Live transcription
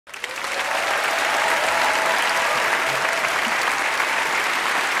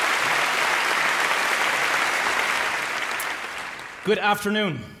Good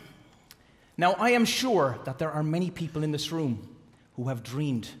afternoon. Now, I am sure that there are many people in this room who have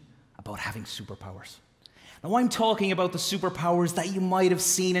dreamed about having superpowers. Now, I'm talking about the superpowers that you might have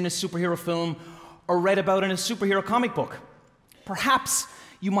seen in a superhero film or read about in a superhero comic book. Perhaps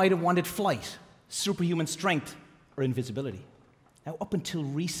you might have wanted flight, superhuman strength, or invisibility. Now, up until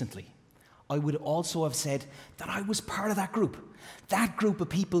recently, I would also have said that I was part of that group of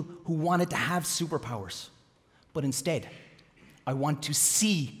people who wanted to have superpowers. But instead, I want to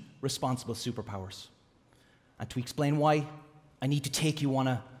see responsible superpowers. And to explain why, I need to take you on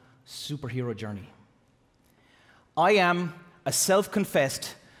a superhero journey. I am a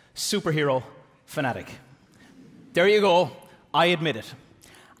self-confessed superhero fanatic. There you go, I admit it.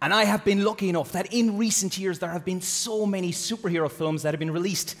 And I have been lucky enough that in recent years there have been so many superhero films that have been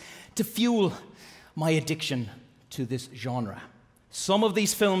released to fuel my addiction to this genre. Some of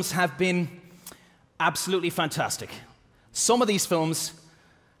these films have been absolutely fantastic. Some of these films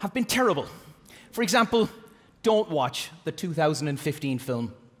have been terrible. For example, don't watch the 2015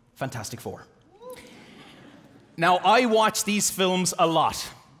 film Fantastic Four. Now, I watch these films a lot,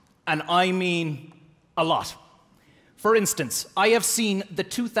 and I mean a lot. For instance, I have seen the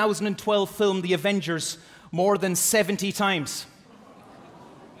 2012 film The Avengers more than 70 times.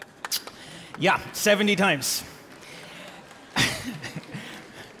 Yeah, 70 times.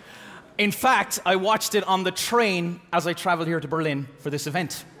 In fact, I watched it on the train as I traveled here to Berlin for this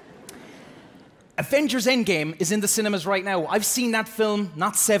event. Avengers Endgame is in the cinemas right now. I've seen that film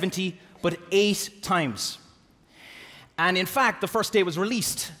not 70, but 8 times. And in fact, the first day it was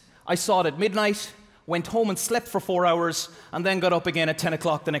released, I saw it at midnight, went home and slept for 4 hours, and then got up again at 10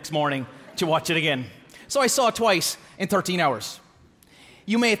 o'clock the next morning to watch it again. So I saw it twice in 13 hours.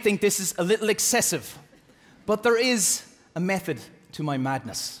 You may think this is a little excessive, but there is a method to my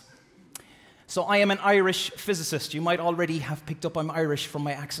madness. So I am an Irish physicist. You might already have picked up I'm Irish from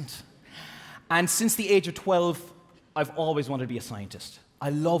my accent. And since the age of 12, I've always wanted to be a scientist.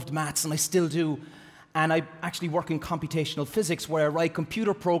 I loved maths, and I still do. And I actually work in computational physics, where I write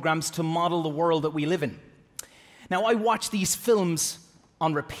computer programs to model the world that we live in. Now, I watch these films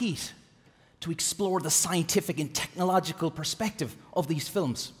on repeat to explore the scientific and technological perspective of these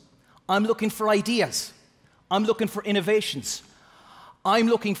films. I'm looking for ideas. I'm looking for innovations. I'm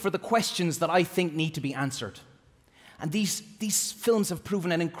looking for the questions that I think need to be answered. And these films have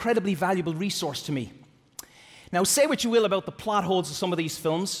proven an incredibly valuable resource to me. Now, say what you will about the plot holes of some of these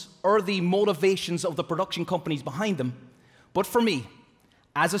films or the motivations of the production companies behind them, but for me,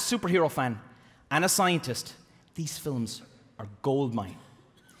 as a superhero fan and a scientist, these films are goldmine.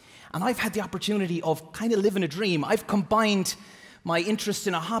 And I've had the opportunity of kind of living a dream. I've combined my interest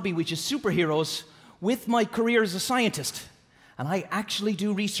in a hobby, which is superheroes, with my career as a scientist. And I actually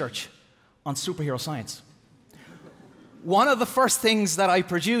do research on superhero science. One of the first things that I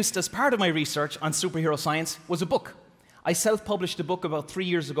produced as part of my research on superhero science was a book. I self-published a book about 3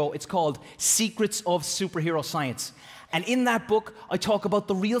 years ago. It's called Secrets of Superhero Science. And in that book, I talk about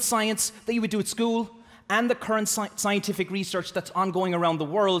the real science that you would do at school and the current scientific research that's ongoing around the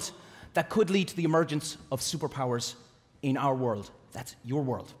world that could lead to the emergence of superpowers in our world. That's your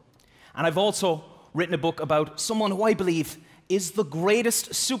world. And I've also written a book about someone who I believe is the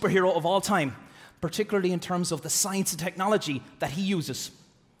greatest superhero of all time, particularly in terms of the science and technology that he uses.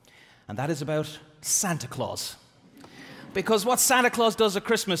 And that is about Santa Claus. Because what Santa Claus does at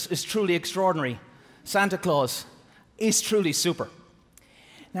Christmas is truly extraordinary. Santa Claus is truly super.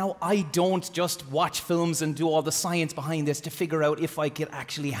 Now, I don't just watch films and do all the science behind this to figure out if I could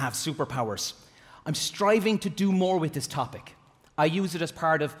actually have superpowers. I'm striving to do more with this topic. I use it as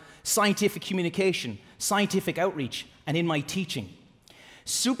part of scientific communication, scientific outreach, and in my teaching.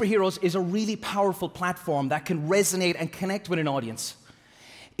 Superheroes is a really powerful platform that can resonate and connect with an audience.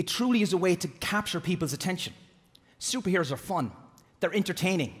 It truly is a way to capture people's attention. Superheroes are fun, they're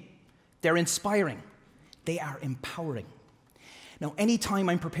entertaining, they're inspiring, they are empowering. Now, anytime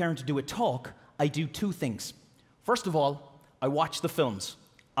I'm preparing to do a talk, I do 2 things. First of all, I watch the films,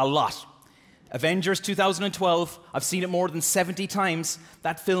 a lot. Avengers 2012, I've seen it more than 70 times.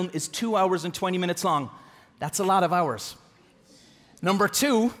 That film is 2 hours and 20 minutes long. That's a lot of hours. Number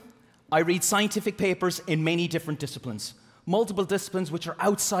 2, I read scientific papers in many different disciplines. Multiple disciplines which are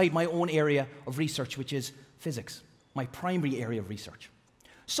outside my own area of research, which is physics, my primary area of research.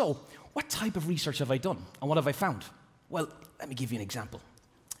 So, what type of research have I done, and what have I found? Well, let me give you an example.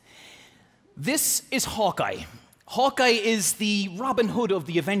 This is Hawkeye. Hawkeye is the Robin Hood of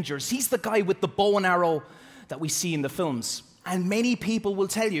the Avengers. He's the guy with the bow and arrow that we see in the films. And many people will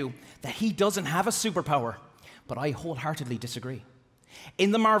tell you that he doesn't have a superpower, but I wholeheartedly disagree.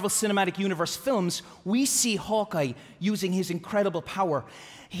 In the Marvel Cinematic Universe films, we see Hawkeye using his incredible power,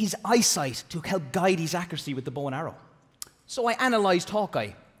 his eyesight, to help guide his accuracy with the bow and arrow. So I analyzed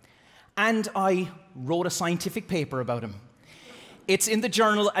Hawkeye, and I wrote a scientific paper about him. It's in the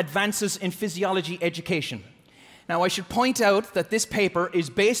journal Advances in Physiology Education. Now, I should point out that this paper is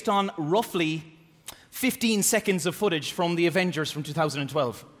based on roughly 15 seconds of footage from the Avengers from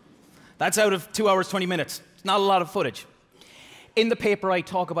 2012. That's out of 2 hours, 20 minutes. It's not a lot of footage. In the paper, I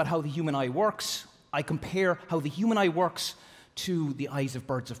talk about how the human eye works. I compare how the human eye works to the eyes of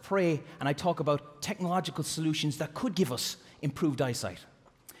birds of prey, and I talk about technological solutions that could give us improved eyesight.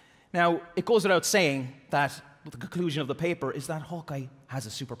 Now, it goes without saying that the conclusion of the paper is that Hawkeye has a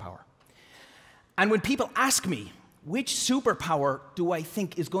superpower. And when people ask me, which superpower do I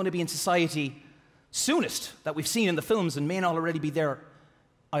think is going to be in society soonest that we've seen in the films and may not already be there,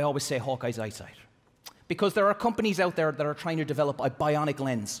 I always say Hawkeye's eyesight. Because there are companies out there that are trying to develop a bionic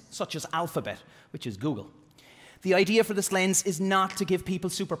lens, such as Alphabet, which is Google. The idea for this lens is not to give people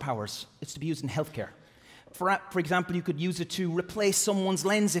superpowers. It's to be used in healthcare. For example, you could use it to replace someone's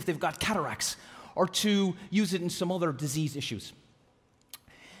lens if they've got cataracts, or to use it in some other disease issues.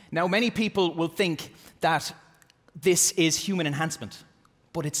 Now, many people will think that this is human enhancement,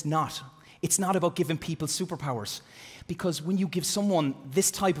 but it's not. It's not about giving people superpowers, because when you give someone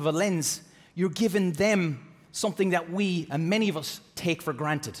this type of a lens, you're giving them something that we, and many of us, take for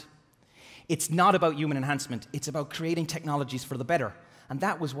granted. It's not about human enhancement. It's about creating technologies for the better. And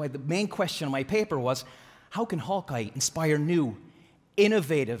that was why the main question of my paper was, how can Hawkeye inspire new,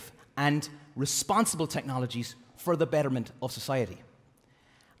 innovative, and responsible technologies for the betterment of society?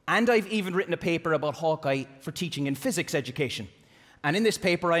 And I've even written a paper about Hawkeye for teaching in physics education. And in this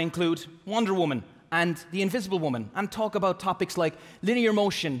paper, I include Wonder Woman and the Invisible Woman, and talk about topics like linear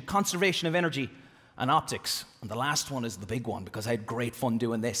motion, conservation of energy, and optics. And the last one is the big one, because I had great fun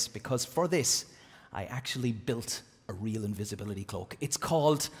doing this, because for this, I actually built a real invisibility cloak. It's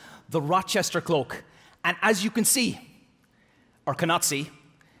called the Rochester Cloak. And as you can see, or cannot see,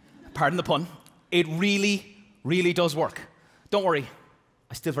 pardon the pun, it really, really does work. Don't worry,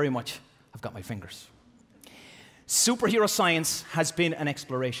 I still very much have got my fingers. Superhero science has been an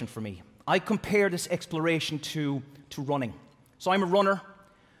exploration for me. I compare this exploration to running. So I'm a runner.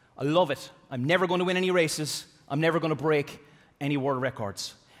 I love it. I'm never going to win any races. I'm never going to break any world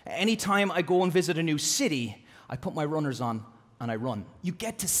records. Anytime I go and visit a new city, I put my runners on and I run. You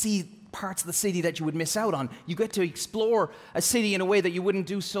get to see parts of the city that you would miss out on. You get to explore a city in a way that you wouldn't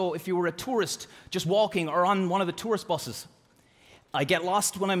do so if you were a tourist just walking or on one of the tourist buses. I get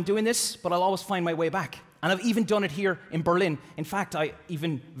lost when I'm doing this, but I'll always find my way back. And I've even done it here in Berlin. In fact, I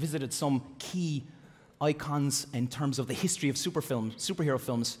even visited some key icons in terms of the history of superhero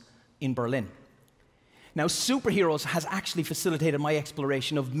films in Berlin. Now, superheroes has actually facilitated my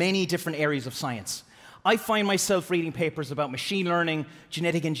exploration of many different areas of science. I find myself reading papers about machine learning,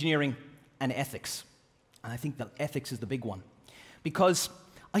 genetic engineering, and ethics. And I think that ethics is the big one. Because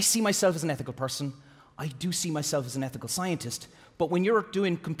I see myself as an ethical person. I do see myself as an ethical scientist. But when you're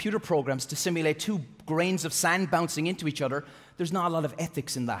doing computer programs to simulate two grains of sand bouncing into each other, there's not a lot of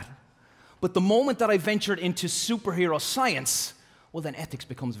ethics in that. But the moment that I ventured into superhero science, well, then ethics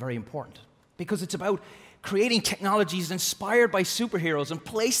becomes very important. Because it's about creating technologies inspired by superheroes and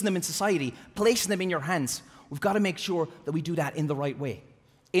placing them in society, placing them in your hands. We've got to make sure that we do that in the right way.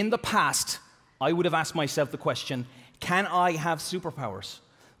 In the past, I would have asked myself the question, can I have superpowers?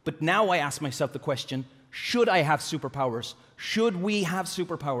 But now I ask myself the question, should I have superpowers? Should we have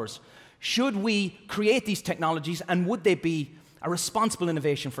superpowers? Should we create these technologies, and would they be a responsible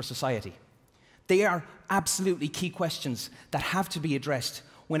innovation for society? They are absolutely key questions that have to be addressed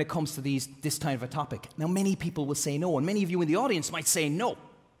when it comes to this kind of a topic. Now, many people will say no, and many of you in the audience might say no.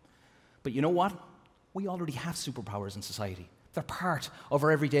 But you know what? We already have superpowers in society. They're part of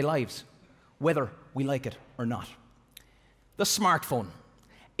our everyday lives, whether we like it or not. The smartphone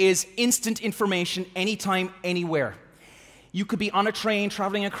is instant information anytime, anywhere. You could be on a train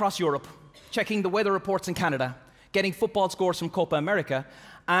traveling across Europe, checking the weather reports in Canada, getting football scores from Copa America,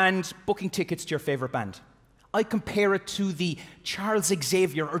 and booking tickets to your favorite band. I compare it to the Charles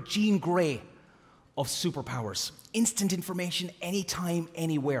Xavier or Jean Grey of superpowers. Instant information anytime,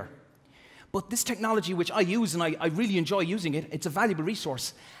 anywhere. But this technology, which I use, and I really enjoy using it, it's a valuable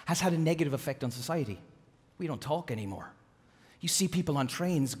resource, has had a negative effect on society. We don't talk anymore. You see people on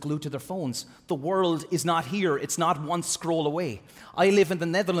trains glued to their phones. The world is not here. It's not one scroll away. I live in the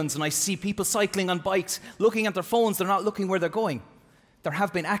Netherlands, and I see people cycling on bikes, looking at their phones. They're not looking where they're going. There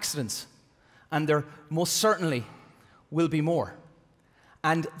have been accidents, and there most certainly will be more.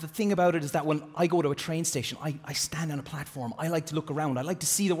 And the thing about it is that when I go to a train station, I stand on a platform. I like to look around. I like to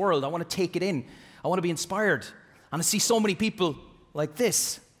see the world. I want to take it in. I want to be inspired. And I see so many people like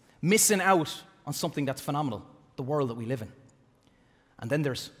this missing out on something that's phenomenal, the world that we live in. And then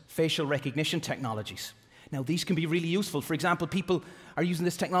there's facial recognition technologies. Now, these can be really useful. For example, people are using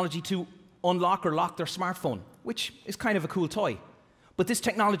this technology to unlock or lock their smartphone, which is kind of a cool toy. But this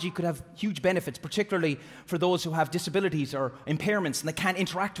technology could have huge benefits, particularly for those who have disabilities or impairments and they can't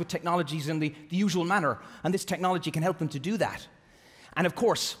interact with technologies in the usual manner. And this technology can help them to do that. And of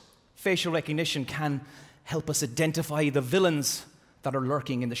course, facial recognition can help us identify the villains that are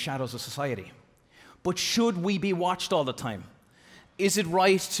lurking in the shadows of society. But should we be watched all the time? Is it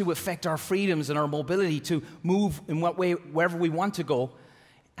right to affect our freedoms and our mobility to move in what way, wherever we want to go,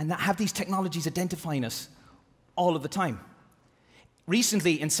 and not have these technologies identifying us all of the time?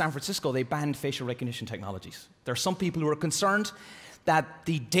 Recently in San Francisco, they banned facial recognition technologies. There are some people who are concerned that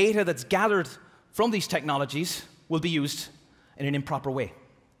the data that's gathered from these technologies will be used in an improper way.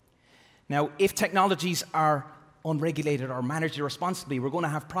 Now, if technologies are unregulated or managed irresponsibly, we're going to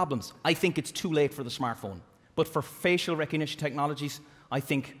have problems. I think it's too late for the smartphone. But for facial recognition technologies, I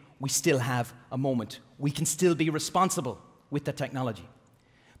think we still have a moment. We can still be responsible with the technology.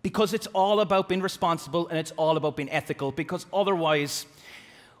 Because it's all about being responsible and it's all about being ethical, because otherwise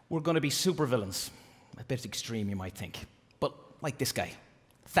we're going to be supervillains. A bit extreme, you might think. But like this guy,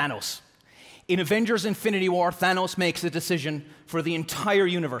 Thanos. In Avengers Infinity War, Thanos makes a decision for the entire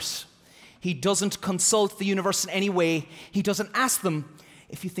universe. He doesn't consult the universe in any way. He doesn't ask them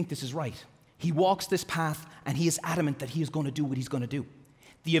if you think this is right. He walks this path and he is adamant that he is going to do what he's going to do.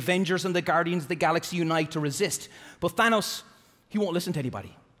 The Avengers and the Guardians of the Galaxy unite to resist. But Thanos, he won't listen to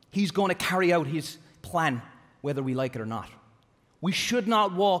anybody. He's going to carry out his plan, whether we like it or not. We should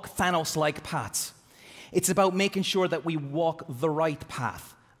not walk Thanos-like paths. It's about making sure that we walk the right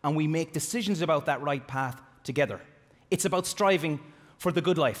path, and we make decisions about that right path together. It's about striving for the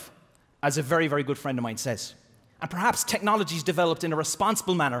good life, as a very, very good friend of mine says. And perhaps technologies developed in a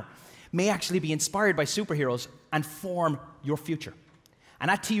responsible manner may actually be inspired by superheroes and form your future. And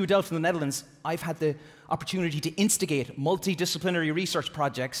at TU Delft in the Netherlands, I've had the opportunity to instigate multidisciplinary research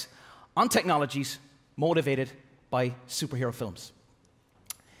projects on technologies motivated by superhero films.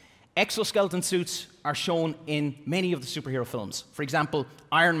 Exoskeleton suits are shown in many of the superhero films. For example,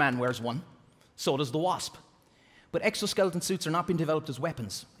 Iron Man wears one, so does the Wasp. But exoskeleton suits are not being developed as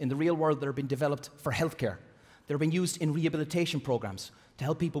weapons. In the real world, they're being developed for healthcare. They're being used in rehabilitation programs to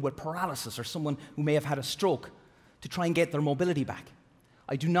help people with paralysis or someone who may have had a stroke to try and get their mobility back.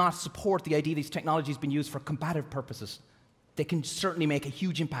 I do not support the idea these technologies being used for combative purposes. They can certainly make a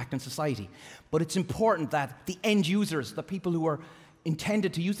huge impact on society. But it's important that the end users, the people who are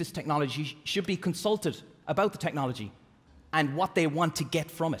intended to use this technology, should be consulted about the technology and what they want to get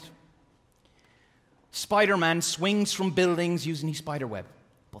from it. Spider-Man swings from buildings using his spider web.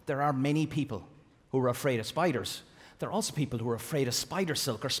 But there are many people who are afraid of spiders. There are also people who are afraid of spider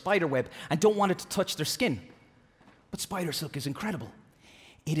silk or spider web and don't want it to touch their skin. But spider silk is incredible.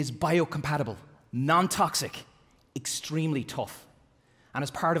 It is biocompatible, non-toxic, extremely tough. And as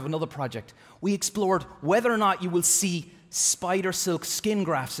part of another project, we explored whether or not you will see spider silk skin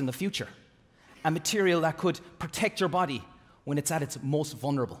grafts in the future, a material that could protect your body when it's at its most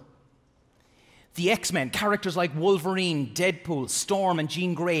vulnerable. The X-Men, characters like Wolverine, Deadpool, Storm, and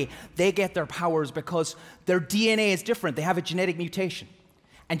Jean Grey, they get their powers because their DNA is different. They have a genetic mutation.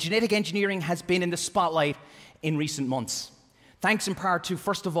 And genetic engineering has been in the spotlight in recent months. Thanks in part to,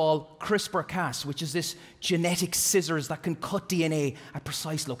 first of all, CRISPR-Cas, which is this genetic scissors that can cut DNA at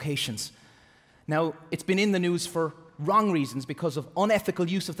precise locations. Now, it's been in the news for wrong reasons because of unethical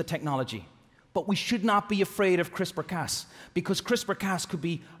use of the technology. But we should not be afraid of CRISPR-Cas, because CRISPR-Cas could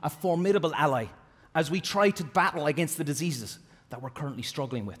be a formidable ally as we try to battle against the diseases that we're currently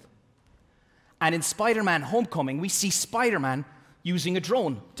struggling with. And in Spider-Man Homecoming, we see Spider-Man using a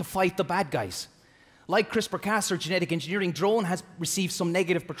drone to fight the bad guys. Like CRISPR-Cas or genetic engineering, drone has received some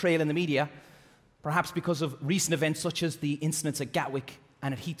negative portrayal in the media, perhaps because of recent events such as the incidents at Gatwick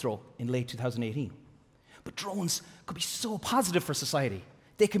and at Heathrow in late 2018. But drones could be so positive for society.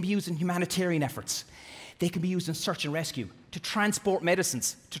 They can be used in humanitarian efforts. They can be used in search and rescue, to transport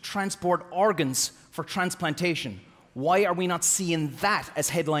medicines, to transport organs for transplantation. Why are we not seeing that as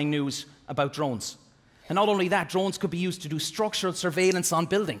headline news about drones? And not only that, drones could be used to do structural surveillance on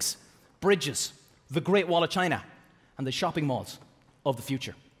buildings, bridges, the Great Wall of China, and the shopping malls of the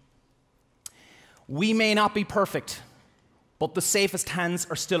future. We may not be perfect, but the safest hands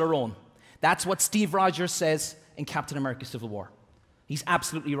are still our own. That's what Steve Rogers says in Captain America: Civil War. He's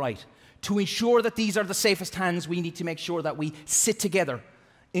absolutely right. To ensure that these are the safest hands, we need to make sure that we sit together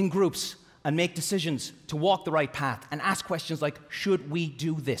in groups and make decisions to walk the right path and ask questions like, should we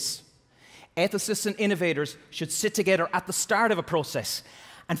do this? Ethicists and innovators should sit together at the start of a process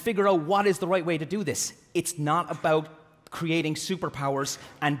and figure out what is the right way to do this. It's not about creating superpowers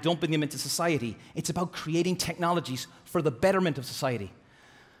and dumping them into society. It's about creating technologies for the betterment of society.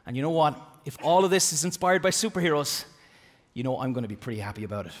 And you know what? If all of this is inspired by superheroes, you know I'm going to be pretty happy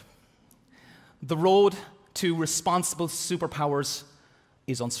about it. The road to responsible superpowers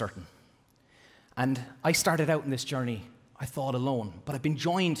is uncertain. And I started out in this journey, I thought, alone, but I've been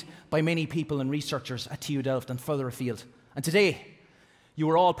joined by many people and researchers at TU Delft and further afield. And today, you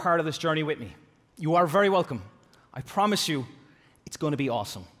are all part of this journey with me. You are very welcome. I promise you, it's going to be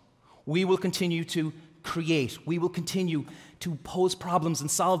awesome. We will continue to create. We will continue to pose problems and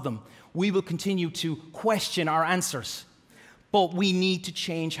solve them. We will continue to question our answers. But we need to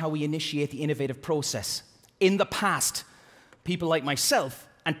change how we initiate the innovative process. In the past, people like myself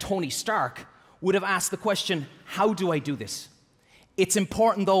and Tony Stark would have asked the question, how do I do this? It's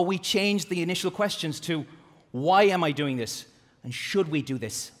important, though, we change the initial questions to, why am I doing this? And should we do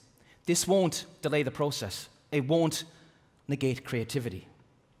this? This won't delay the process. It won't negate creativity.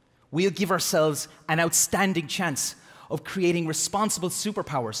 We'll give ourselves an outstanding chance of creating responsible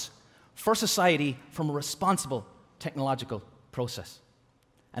superpowers for society from a responsible technological process.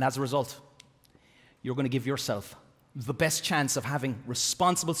 And as a result, you're going to give yourself the best chance of having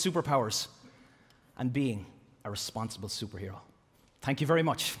responsible superpowers and being a responsible superhero. Thank you very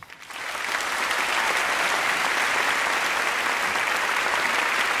much.